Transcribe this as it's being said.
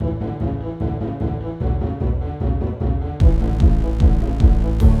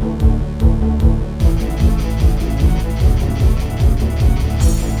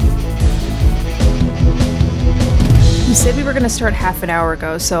said we were going to start half an hour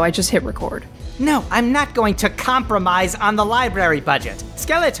ago, so I just hit record. No, I'm not going to compromise on the library budget.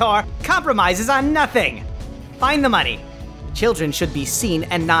 Skeletor compromises on nothing. Find the money. Children should be seen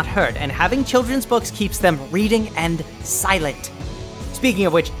and not heard, and having children's books keeps them reading and silent. Speaking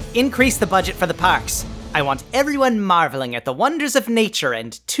of which, increase the budget for the parks. I want everyone marveling at the wonders of nature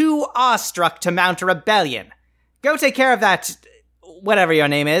and too awestruck to mount a rebellion. Go take care of that, whatever your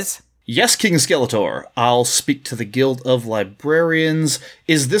name is. Yes, King Skeletor. I'll speak to the Guild of Librarians.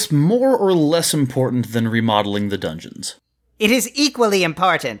 Is this more or less important than remodeling the dungeons? It is equally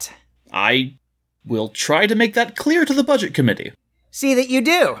important. I will try to make that clear to the Budget Committee. See that you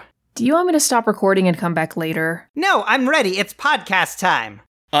do. Do you want me to stop recording and come back later? No, I'm ready. It's podcast time.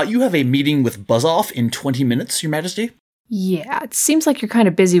 You have a meeting with Buzz-Off in 20 minutes, Your Majesty? Yeah, it seems like you're kind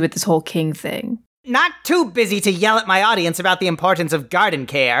of busy with this whole king thing. Not too busy to yell at my audience about the importance of garden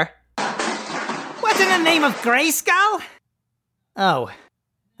care. What in the name of Grayskull? Oh,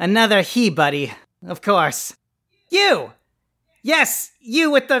 another he buddy, of course. You! Yes, you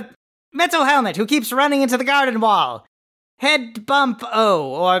with the metal helmet who keeps running into the garden wall. Head Bump O,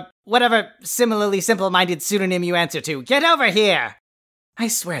 or whatever similarly simple-minded pseudonym you answer to. Get over here! I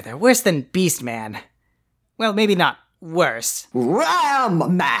swear they're worse than Beastman. Well, maybe not worse.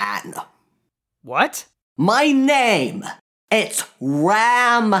 Ram Man! What? My name! It's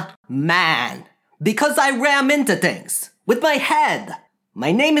Ram Man. Because I ram into things. With my head.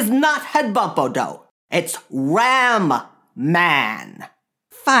 My name is not Head Bumpo, though. It's Ram Man.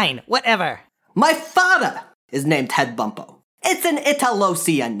 Fine, whatever. My father is named Head Bumpo. It's an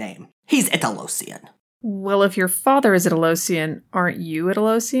Italosian name. He's Italosian. Well, if your father is Italosian, aren't you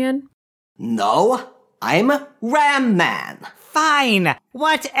Italosian? No, I'm Ram Man. Fine,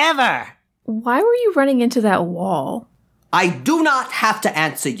 whatever. Why were you running into that wall? I do not have to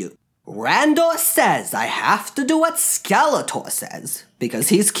answer you. Randor says I have to do what Skeletor says, because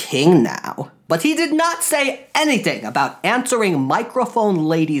he's king now. But he did not say anything about answering microphone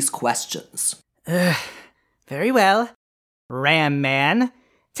ladies' questions. Very well. Ram Man,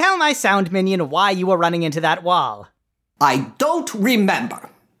 tell my sound minion why you were running into that wall. I don't remember.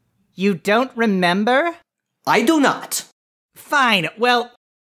 You don't remember? I do not. Fine, well,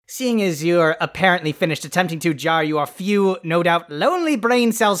 seeing as you're apparently finished attempting to jar your few, no doubt, lonely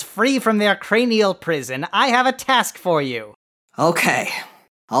brain cells free from their cranial prison, I have a task for you. Okay,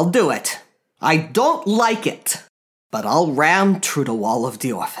 I'll do it. I don't like it, but I'll ram through the wall of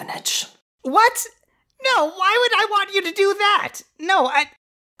the orphanage. What? No, why would I want you to do that? No,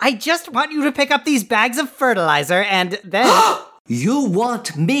 I just want you to pick up these bags of fertilizer and then... You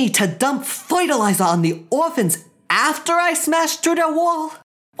want me to dump fertilizer on the orphans after I smash through their wall?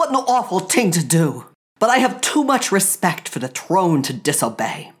 What an awful thing to do. But I have too much respect for the throne to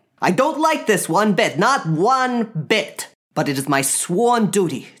disobey. I don't like this one bit, not one bit. But it is my sworn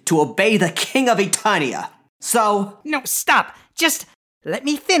duty to obey the King of Eternia. So... No, stop. Just let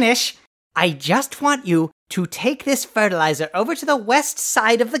me finish. I just want you to take this fertilizer over to the west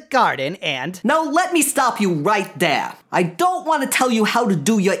side of the garden and... Now let me stop you right there. I don't want to tell you how to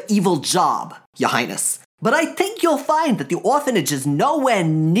do your evil job, Your Highness. But I think you'll find that the orphanage is nowhere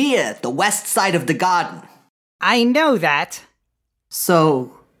near the west side of the garden. I know that.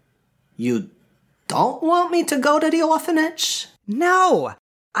 So, you don't want me to go to the orphanage? No!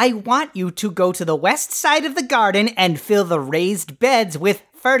 I want you to go to the west side of the garden and fill the raised beds with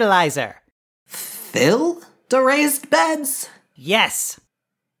fertilizer. Fill the raised beds? Yes.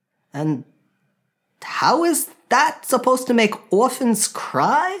 And how is that supposed to make orphans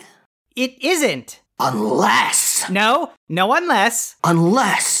cry? It isn't. Unless... No unless.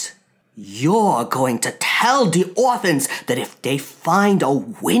 Unless you're going to tell the orphans that if they find a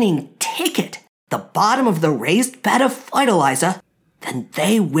winning ticket at the bottom of the raised bed of fertilizer, then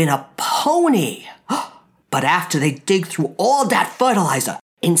they win a pony. But after they dig through all that fertilizer,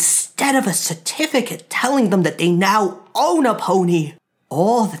 instead of a certificate telling them that they now own a pony,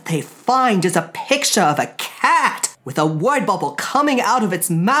 all that they find is a picture of a cat with a word bubble coming out of its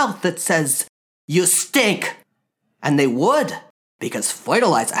mouth that says, "You stink." And they would, because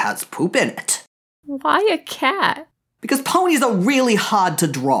fertilizer has poop in it. Why a cat? Because ponies are really hard to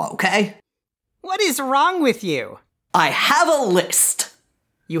draw, okay? What is wrong with you? I have a list.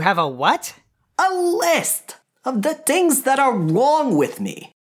 You have a what? A list of the things that are wrong with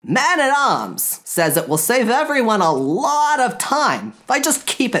me. Man-at-Arms says it will save everyone a lot of time if I just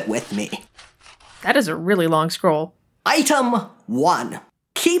keep it with me. That is a really long scroll. Item 1.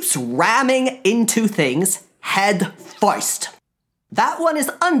 Keeps ramming into things head first. That one is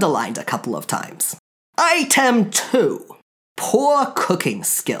underlined a couple of times. Item 2. Poor cooking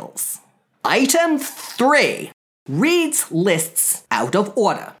skills. Item 3. reads lists out of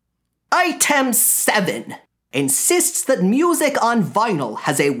order. Item 7 insists that music on vinyl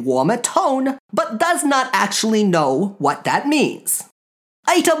has a warmer tone, but does not actually know what that means.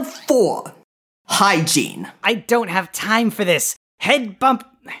 Item 4, hygiene. I don't have time for this. Head bump.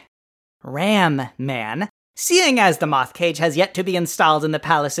 Ram Man. Seeing as the moth cage has yet to be installed in the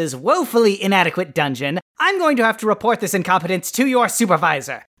palace's woefully inadequate dungeon, I'm going to have to report this incompetence to your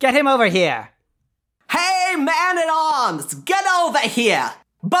supervisor. Get him over here. Hey, man-at-arms, get over here!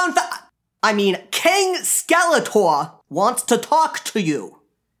 King Skeletor wants to talk to you.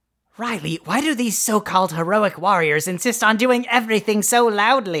 Riley, why do these so-called heroic warriors insist on doing everything so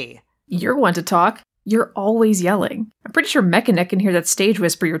loudly? You're one to talk. You're always yelling. I'm pretty sure Mechaneck can hear that stage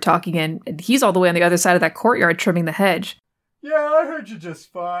whisper you're talking in, and he's all the way on the other side of that courtyard trimming the hedge. Yeah, I heard you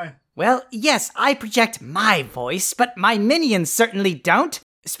just fine. Well, yes, I project my voice, but my minions certainly don't.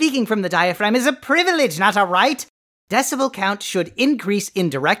 Speaking from the diaphragm is a privilege, not a right. Decibel count should increase in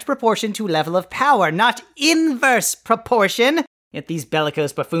direct proportion to level of power, not inverse proportion. Yet these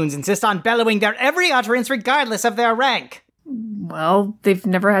bellicose buffoons insist on bellowing their every utterance regardless of their rank. Well, they've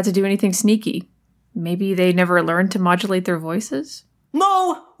never had to do anything sneaky. Maybe they never learned to modulate their voices?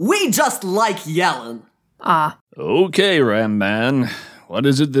 No, we just like yelling. Ah. Okay, Ram Man. What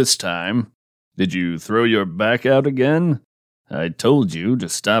is it this time? Did you throw your back out again? I told you to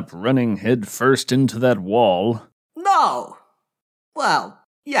stop running head first into that wall. No. Well,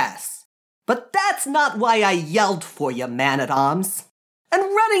 yes. But that's not why I yelled for you, man-at-arms. And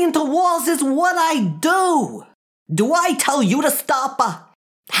running into walls is what I do. Do I tell you to stop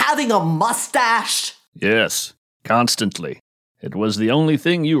having a mustache? Yes, constantly. It was the only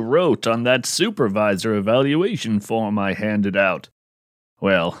thing you wrote on that supervisor evaluation form I handed out.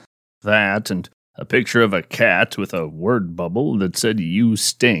 Well, that and a picture of a cat with a word bubble that said "you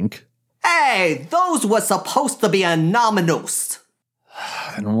stink." Hey, those were supposed to be anonymous.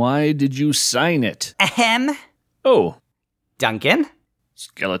 Then why did you sign it? Ahem. Oh, Duncan?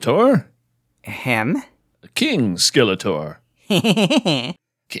 Skeletor? Ahem. King Skeletor.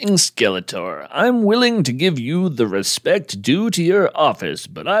 King Skeletor, I'm willing to give you the respect due to your office,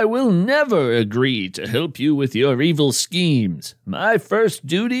 but I will never agree to help you with your evil schemes. My first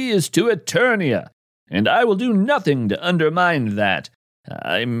duty is to Eternia, and I will do nothing to undermine that.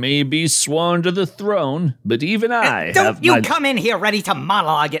 I may be sworn to the throne, but even I Don't you come in here ready to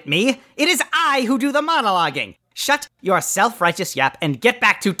monologue at me. It is I who do the monologuing. Shut your self-righteous yap and get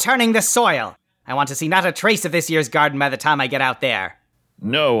back to turning the soil. I want to see not a trace of this year's garden by the time I get out there.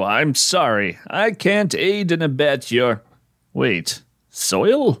 No, I'm sorry. I can't aid and abet your... Wait,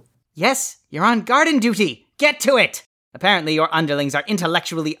 soil? Yes, you're on garden duty. Get to it! Apparently your underlings are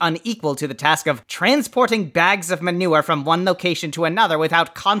intellectually unequal to the task of transporting bags of manure from one location to another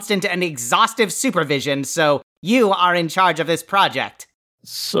without constant and exhaustive supervision, so you are in charge of this project.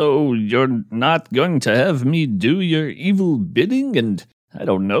 So you're not going to have me do your evil bidding and, I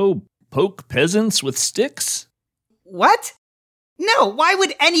don't know, poke peasants with sticks? What? No, why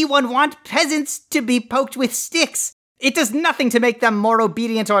would anyone want peasants to be poked with sticks? It does nothing to make them more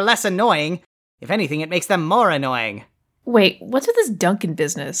obedient or less annoying. If anything, it makes them more annoying. Wait, what's with this Duncan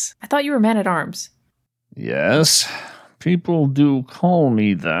business? I thought you were man-at-arms. Yes, people do call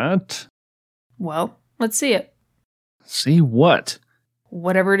me that. Well, let's see it. See what?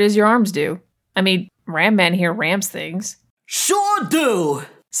 Whatever it is your arms do. I mean, Ram Man here rams things. Sure do!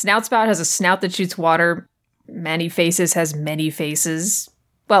 Snoutspout has a snout that shoots water. Many Faces has many faces.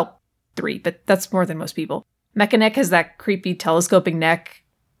 Well, 3, but that's more than most people. Mechaneck has that creepy telescoping neck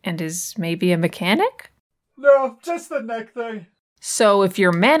and is maybe a mechanic? No, just the neck thing. So if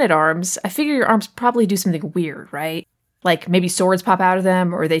you're man-at-arms, I figure your arms probably do something weird, right? Like maybe swords pop out of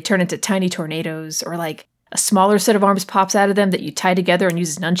them, or they turn into tiny tornadoes, or like a smaller set of arms pops out of them that you tie together and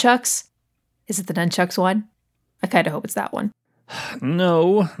use as nunchucks. Is it the nunchucks one? I kind of hope it's that one.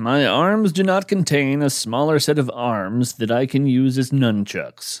 No, my arms do not contain a smaller set of arms that I can use as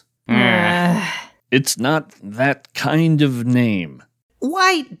nunchucks. It's not that kind of name.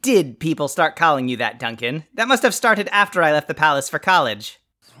 Why did people start calling you that, Duncan? That must have started after I left the palace for college.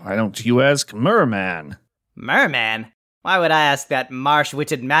 Why don't you ask Merman? Merman? Why would I ask that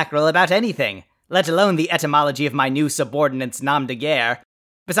marsh-witted mackerel about anything, let alone the etymology of my new subordinate's nom de guerre?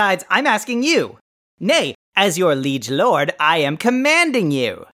 Besides, I'm asking you. Nay, as your liege lord, I am commanding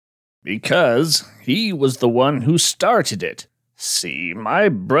you. Because he was the one who started it. See, my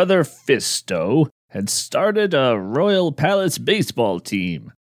brother Fisto had started a Royal Palace baseball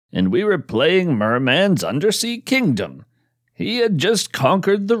team, and we were playing Merman's Undersea Kingdom. He had just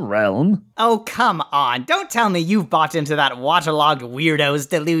conquered the realm. Oh, come on. Don't tell me you've bought into that waterlogged weirdo's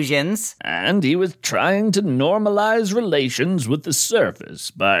delusions. And he was trying to normalize relations with the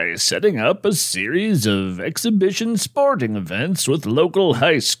surface by setting up a series of exhibition sporting events with local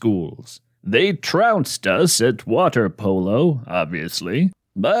high schools. They trounced us at water polo, obviously,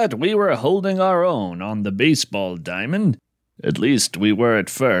 but we were holding our own on the baseball diamond. At least we were at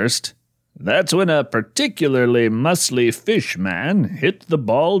first. That's when a particularly muscly fish man hit the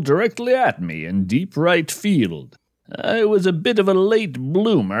ball directly at me in deep right field. I was a bit of a late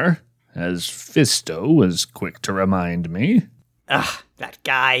bloomer, as Fisto was quick to remind me. Ugh, that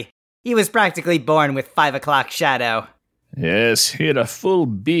guy. He was practically born with 5 o'clock shadow. Yes, he had a full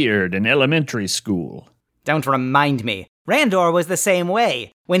beard in elementary school. Don't remind me. Randor was the same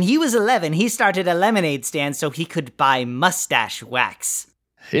way. When he was 11, he started a lemonade stand so he could buy mustache wax.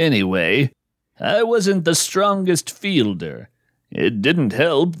 Anyway, I wasn't the strongest fielder. It didn't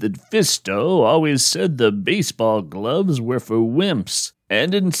help that Fisto always said the baseball gloves were for wimps,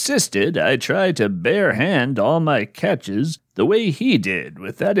 and insisted I try to barehand all my catches the way he did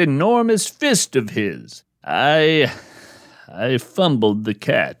with that enormous fist of his. I fumbled the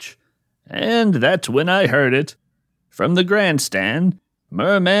catch, and that's when I heard it. From the grandstand,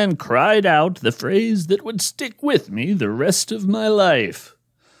 Merman cried out the phrase that would stick with me the rest of my life.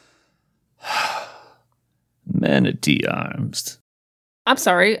 Manatee arms. I'm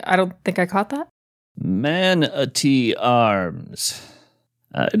sorry, I don't think I caught that. Manatee arms.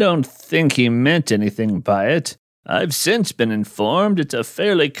 I don't think he meant anything by it. I've since been informed it's a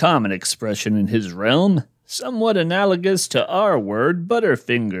fairly common expression in his realm, somewhat analogous to our word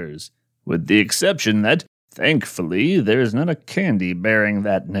butterfingers, with the exception that, thankfully, there's not a candy bearing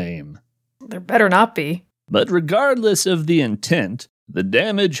that name. There better not be. But regardless of the intent, the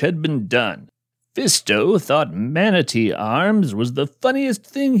damage had been done. Fisto thought manatee arms was the funniest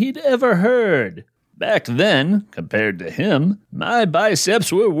thing he'd ever heard. Back then, compared to him, my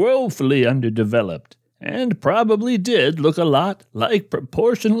biceps were woefully underdeveloped, and probably did look a lot like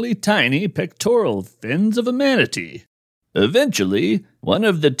proportionally tiny pectoral fins of a manatee. Eventually, one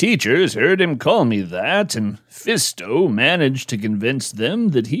of the teachers heard him call me that, and Fisto managed to convince them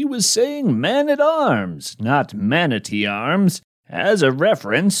that he was saying man-at-arms, not manatee arms, as a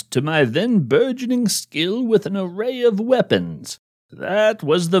reference to my then burgeoning skill with an array of weapons. That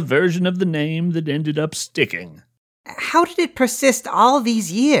was the version of the name that ended up sticking. How did it persist all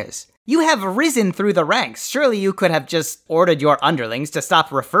these years? You have risen through the ranks. Surely you could have just ordered your underlings to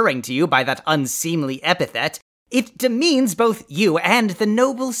stop referring to you by that unseemly epithet. It demeans both you and the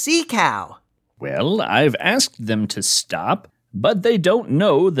noble sea cow. Well, I've asked them to stop, but they don't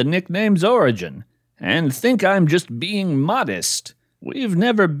know the nickname's origin, and think I'm just being modest. We've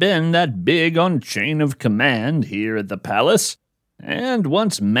never been that big on chain of command here at the palace, and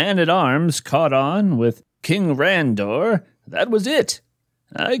once man-at-arms caught on with King Randor, that was it.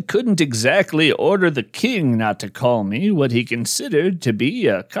 I couldn't exactly order the king not to call me what he considered to be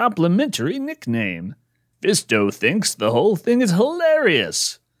a complimentary nickname. Fisto thinks the whole thing is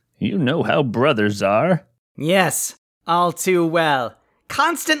hilarious. You know how brothers are. Yes, all too well.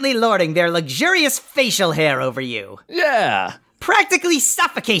 Constantly lording their luxurious facial hair over you. Yeah. Practically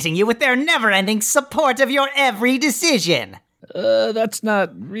suffocating you with their never-ending support of your every decision. That's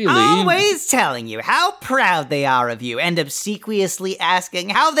not really... Always telling you how proud they are of you and obsequiously asking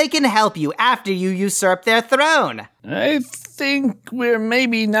how they can help you after you usurp their throne. I think we're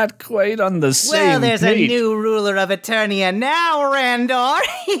maybe not quite on the same Well, there's page. a new ruler of Eternia now, Randor.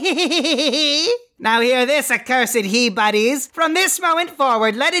 Now hear this, accursed he-buddies. From this moment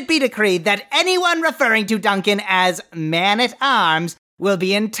forward, let it be decreed that anyone referring to Duncan as man-at-arms will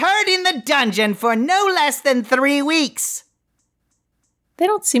be interred in the dungeon for no less than 3 weeks. They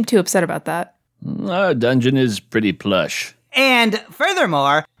don't seem too upset about that. Our dungeon is pretty plush. And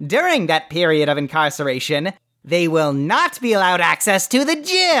furthermore, during that period of incarceration, they will not be allowed access to the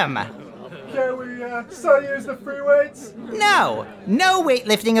gym. Can we still use the free weights? No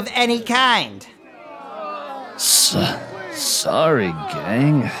weightlifting of any kind. Sorry,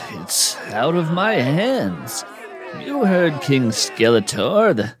 gang. It's out of my hands. You heard King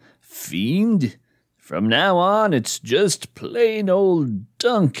Skeletor, the fiend. From now on, it's just plain old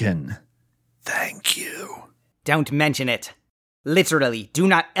Duncan. Thank you. Don't mention it. Literally, do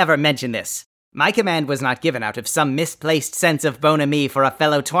not ever mention this. My command was not given out of some misplaced sense of bonhomie for a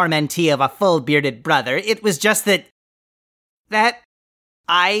fellow tormentee of a full-bearded brother. It was just that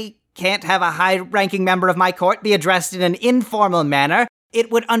I can't have a high-ranking member of my court be addressed in an informal manner.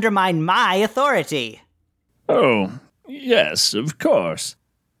 It would undermine my authority. Oh, yes, of course.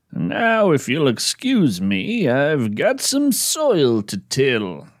 Now, if you'll excuse me, I've got some soil to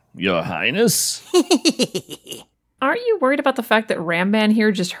till, Your Highness. Aren't you worried about the fact that Ram Man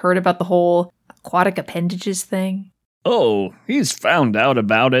here just heard about the whole aquatic appendages thing? Oh, he's found out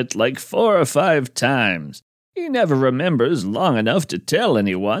about it like 4 or 5 times. He never remembers long enough to tell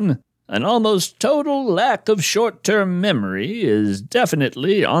anyone. An almost total lack of short-term memory is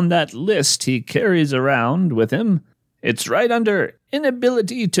definitely on that list he carries around with him. It's right under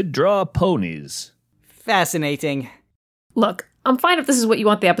inability to draw ponies. Fascinating. Look, I'm fine if this is what you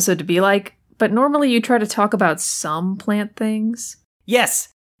want the episode to be like, but normally you try to talk about some plant things. Yes,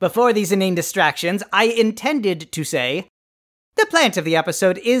 before these inane distractions, I intended to say, the plant of the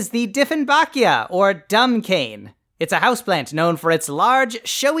episode is the Dieffenbachia, or dumb cane. It's a houseplant known for its large,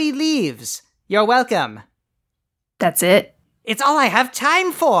 showy leaves. You're welcome. That's it? It's all I have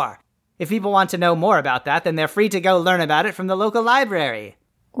time for. If people want to know more about that, then they're free to go learn about it from the local library.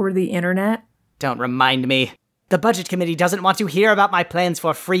 Or the internet? Don't remind me. The budget committee doesn't want to hear about my plans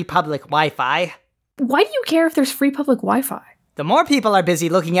for free public Wi-Fi. Why do you care if there's free public Wi-Fi? The more people are busy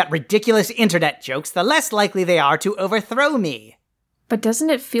looking at ridiculous internet jokes, the less likely they are to overthrow me. But doesn't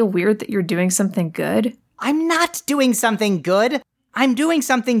it feel weird that you're doing something good? I'm not doing something good. I'm doing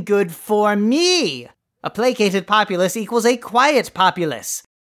something good for me. A placated populace equals a quiet populace.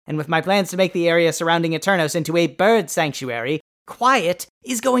 And with my plans to make the area surrounding Eternos into a bird sanctuary, quiet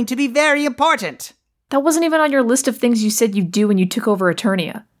is going to be very important. That wasn't even on your list of things you said you'd do when you took over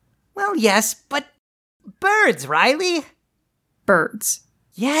Eternia. Well, yes, but birds, Riley. Birds.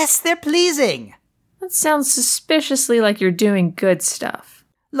 Yes, they're pleasing. That sounds suspiciously like you're doing good stuff.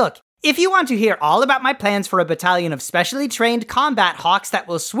 Look, if you want to hear all about my plans for a battalion of specially trained combat hawks that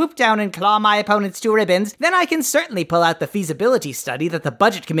will swoop down and claw my opponents to ribbons, then I can certainly pull out the feasibility study that the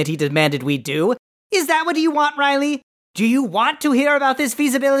budget committee demanded we do. Is that what you want, Riley? Do you want to hear about this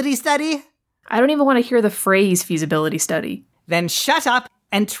feasibility study? I don't even want to hear the phrase feasibility study. Then shut up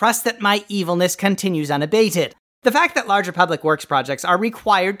and trust that my evilness continues unabated. The fact that larger public works projects are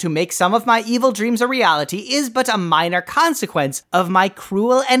required to make some of my evil dreams a reality is but a minor consequence of my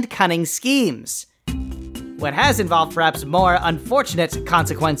cruel and cunning schemes. What has involved perhaps more unfortunate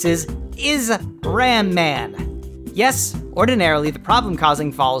consequences is Ram Man. Yes, ordinarily the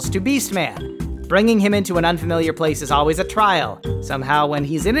problem-causing falls to Beast Man. Bringing him into an unfamiliar place is always a trial. Somehow, when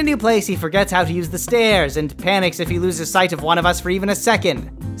he's in a new place, he forgets how to use the stairs and panics if he loses sight of one of us for even a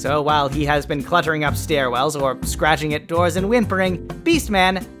second. So while he has been cluttering up stairwells or scratching at doors and whimpering,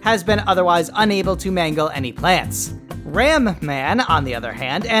 Beastman has been otherwise unable to mangle any plants. Ram Man, on the other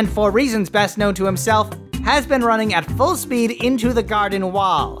hand, and for reasons best known to himself, has been running at full speed into the garden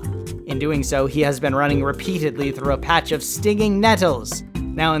wall. In doing so, he has been running repeatedly through a patch of stinging nettles.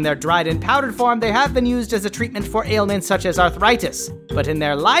 Now, in their dried and powdered form, they have been used as a treatment for ailments such as arthritis, but in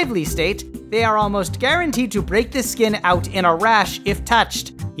their lively state, they are almost guaranteed to break the skin out in a rash if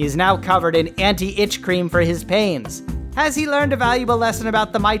touched. He is now covered in anti-itch cream for his pains. Has he learned a valuable lesson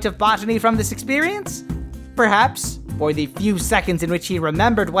about the might of botany from this experience? Perhaps. For the few seconds in which he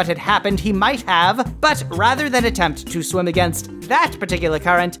remembered what had happened, he might have, but rather than attempt to swim against that particular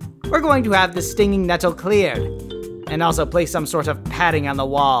current, we're going to have the stinging nettle cleared. And also place some sort of padding on the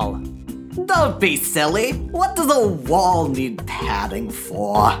wall. Don't be silly. What does a wall need padding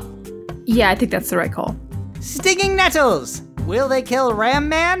for? Yeah, I think that's the right call. Stinging nettles! Will they kill Ram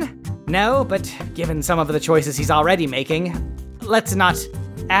Man? No, but given some of the choices he's already making, let's not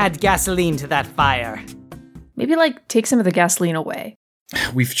add gasoline to that fire. Maybe, take some of the gasoline away.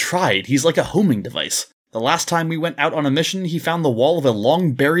 We've tried. He's like a homing device. The last time we went out on a mission, he found the wall of a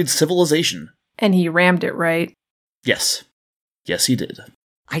long-buried civilization. And he rammed it, right? Yes. Yes, he did.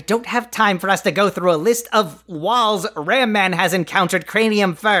 I don't have time for us to go through a list of walls Ram Man has encountered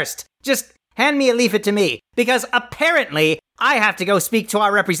cranium first. Just hand me a leaflet to me, because apparently I have to go speak to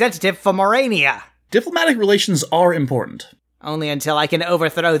our representative for Morania. Diplomatic relations are important. Only until I can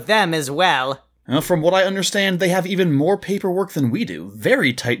overthrow them as well. From what I understand, they have even more paperwork than we do.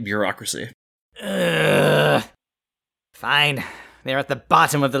 Very tight bureaucracy. Ugh. Fine. They're at the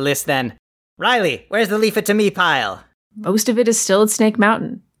bottom of the list then. Riley, where's the leaflet to me pile? Most of it is still at Snake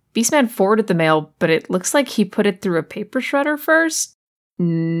Mountain. Beastman forwarded the mail, but it looks like he put it through a paper shredder first.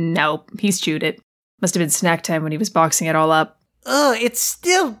 Nope, he's chewed it. Must have been snack time when he was boxing it all up. Ugh, it's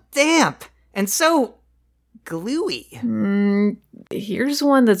still damp and so gluey. Here's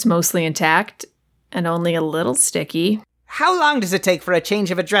one that's mostly intact and only a little sticky. How long does it take for a change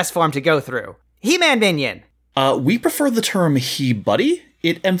of address form to go through? He-Man Minion. We prefer the term he-buddy.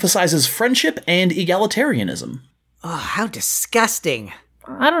 It emphasizes friendship and egalitarianism. Oh, how disgusting.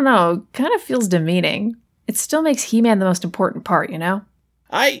 I don't know, kind of feels demeaning. It still makes He-Man the most important part, you know?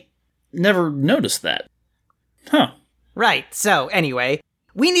 I never noticed that. Huh. Right, so anyway,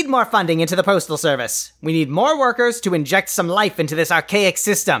 we need more funding into the Postal Service. We need more workers to inject some life into this archaic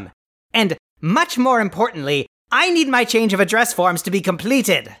system. And much more importantly, I need my change of address forms to be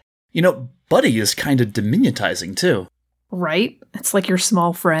completed. You know, Buddy is kind of diminutizing, too. Right? It's like your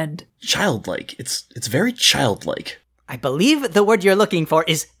small friend. Childlike. It's very childlike. I believe the word you're looking for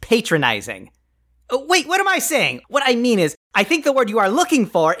is patronizing. Wait, what am I saying? What I mean is, I think the word you are looking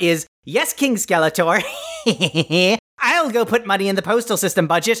for is, yes, King Skeletor. I'll go put money in the postal system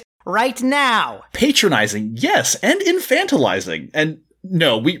budget right now. Patronizing, yes, and infantilizing. And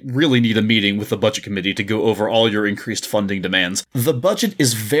no, we really need a meeting with the budget committee to go over all your increased funding demands. The budget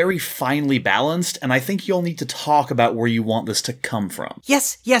is very finely balanced, and I think you'll need to talk about where you want this to come from.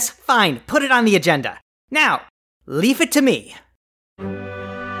 Yes, fine. Put it on the agenda. Now, leave it to me.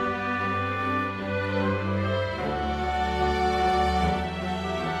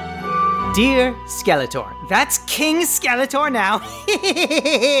 Dear Skeletor, that's King Skeletor now.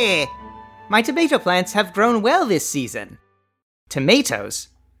 My tomato plants have grown well this season. Tomatoes?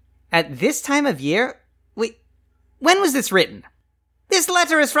 At this time of year? Wait, when was this written? This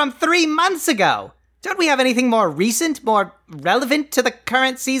letter is from 3 months ago. Don't we have anything more recent, more relevant to the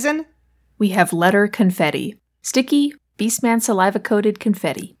current season? We have letter confetti. Sticky, Beastman saliva-coated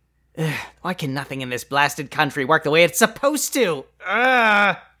confetti. Why can nothing in this blasted country work the way it's supposed to?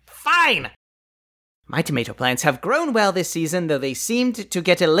 Fine! My tomato plants have grown well this season, though they seemed to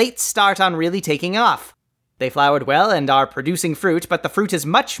get a late start on really taking off. They flowered well and are producing fruit, but the fruit is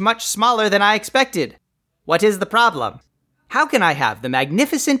much, much smaller than I expected. What is the problem? How can I have the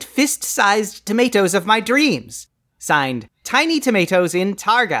magnificent fist-sized tomatoes of my dreams? Signed, Tiny Tomatoes in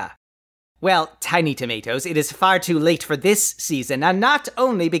Targa. Well, Tiny Tomatoes, it is far too late for this season, and not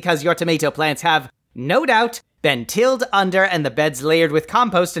only because your tomato plants have, no doubt, been tilled under and the beds layered with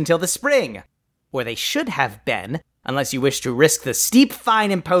compost until the spring. Or they should have been, unless you wish to risk the steep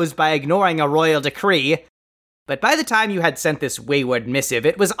fine imposed by ignoring a royal decree. But by the time you had sent this wayward missive,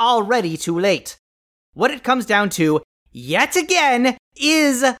 it was already too late. What it comes down to, yet again,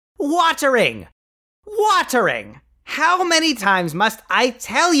 is watering. Watering! How many times must I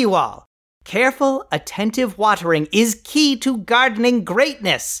tell you all? Careful, attentive watering is key to gardening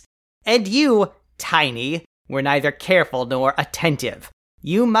greatness. And you, Tiny, were neither careful nor attentive.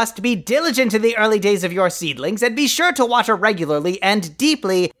 You must be diligent in the early days of your seedlings and be sure to water regularly and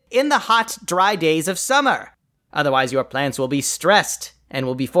deeply in the hot, dry days of summer. Otherwise, your plants will be stressed and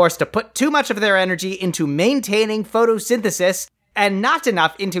will be forced to put too much of their energy into maintaining photosynthesis and not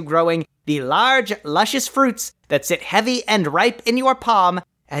enough into growing the large, luscious fruits that sit heavy and ripe in your palm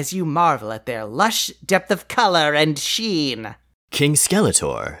as you marvel at their lush depth of color and sheen. King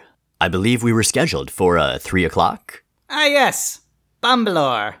Skeletor, I believe we were scheduled for 3 o'clock? Ah, yes.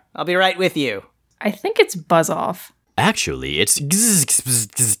 Bumblor. I'll be right with you. I think it's Buzz-Off. Actually, it's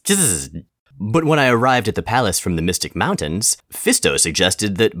But when I arrived at the palace from the Mystic Mountains, Fisto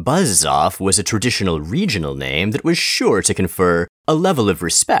suggested that Buzz-Off was a traditional regional name that was sure to confer a level of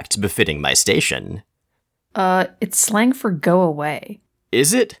respect befitting my station. It's slang for go away.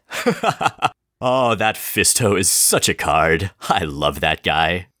 Is it? Oh, that Fisto is such a card. I love that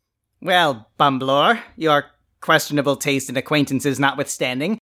guy. Well, Bumblor, your questionable taste and acquaintances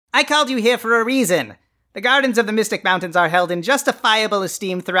notwithstanding, I called you here for a reason. The gardens of the Mystic Mountains are held in justifiable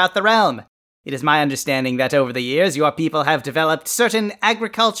esteem throughout the realm. It is my understanding that over the years your people have developed certain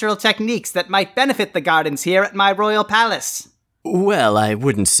agricultural techniques that might benefit the gardens here at my royal palace. Well, I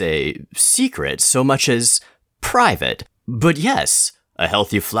wouldn't say secret so much as private. But yes, a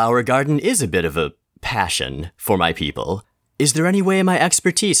healthy flower garden is a bit of a passion for my people. Is there any way my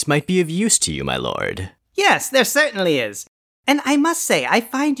expertise might be of use to you, my lord? Yes, there certainly is. And I must say, I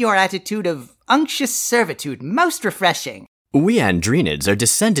find your attitude of unctuous servitude most refreshing. We Andrenids are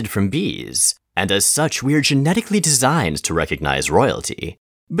descended from bees, and as such we are genetically designed to recognize royalty.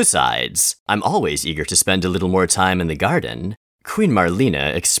 Besides, I'm always eager to spend a little more time in the garden. Queen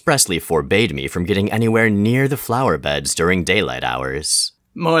Marlena expressly forbade me from getting anywhere near the flower beds during daylight hours.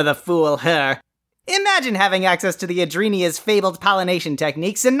 More the fool her. Imagine having access to the Adrenia's fabled pollination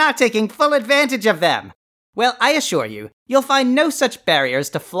techniques and not taking full advantage of them. Well, I assure you, you'll find no such barriers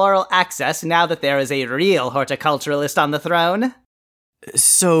to floral access now that there is a real horticulturalist on the throne.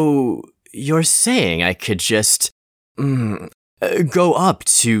 So, you're saying I could just, go up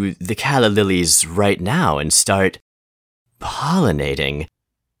to the calla lilies right now and start pollinating,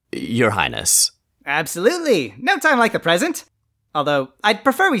 Your Highness? Absolutely. No time like the present. Although, I'd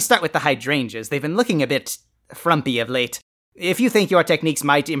prefer we start with the hydrangeas. They've been looking a bit frumpy of late. If you think your techniques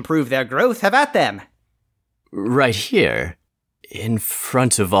might improve their growth, have at them. Right here. In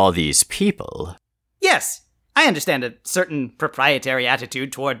front of all these people? Yes, I understand a certain proprietary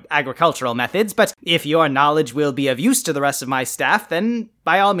attitude toward agricultural methods, but if your knowledge will be of use to the rest of my staff, then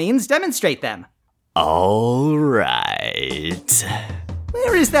by all means demonstrate them. All right.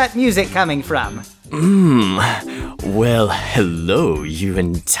 Where is that music coming from? Well, hello, you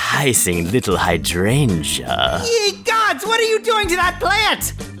enticing little hydrangea. Ye gods, what are you doing to that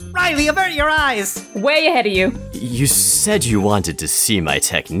plant? Riley, avert your eyes! Way ahead of you. You said you wanted to see my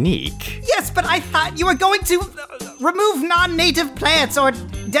technique. Yes, but I thought you were going to remove non-native plants or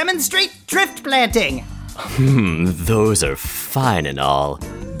demonstrate drift planting. Those are fine and all,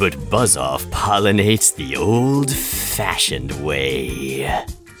 but Buzz-Off pollinates the old-fashioned way.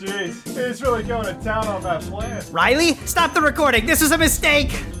 Jeez, he's really going to town on that plant. Riley, stop the recording. This is a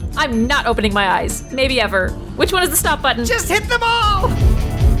mistake. I'm not opening my eyes. Maybe ever. Which one is the stop button? Just hit them all!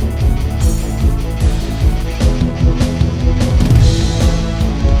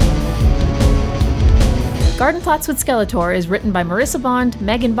 Garden Plots with Skeletor is written by Marissa Bond,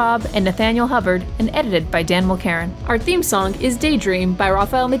 Megan Bobb, and Nathaniel Hubbard, and edited by Dan Mulcairn. Our theme song is Daydream by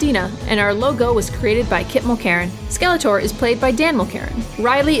Rafael Medina, and our logo was created by Kit Mulcairn. Skeletor is played by Dan Mulcairn.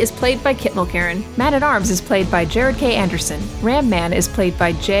 Riley is played by Kit Mulcairn. Man-at-Arms is played by Jared K. Anderson. Ram Man is played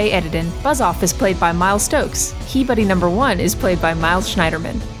by Jay Edidin. Buzz-Off is played by Miles Stokes. He Buddy Number 1 is played by Miles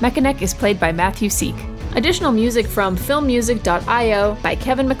Schneiderman. Mechanic is played by Matthew Seek. Additional music from filmmusic.io by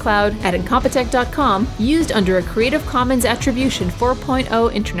Kevin MacLeod at Incompetech.com, used under a Creative Commons Attribution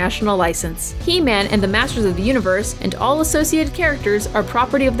 4.0 International License. He-Man and the Masters of the Universe and all associated characters are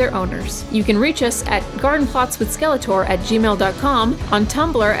property of their owners. You can reach us at gardenplotswithskeletor@gmail.com, on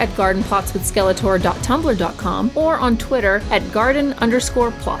Tumblr at gardenplotswithskeletor.tumblr.com, or on Twitter at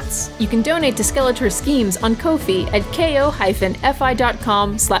garden_plots. You can donate to Skeletor Schemes on Ko-fi at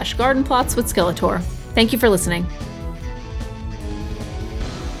ko-fi.com/gardenplotswithskeletor. Thank you for listening.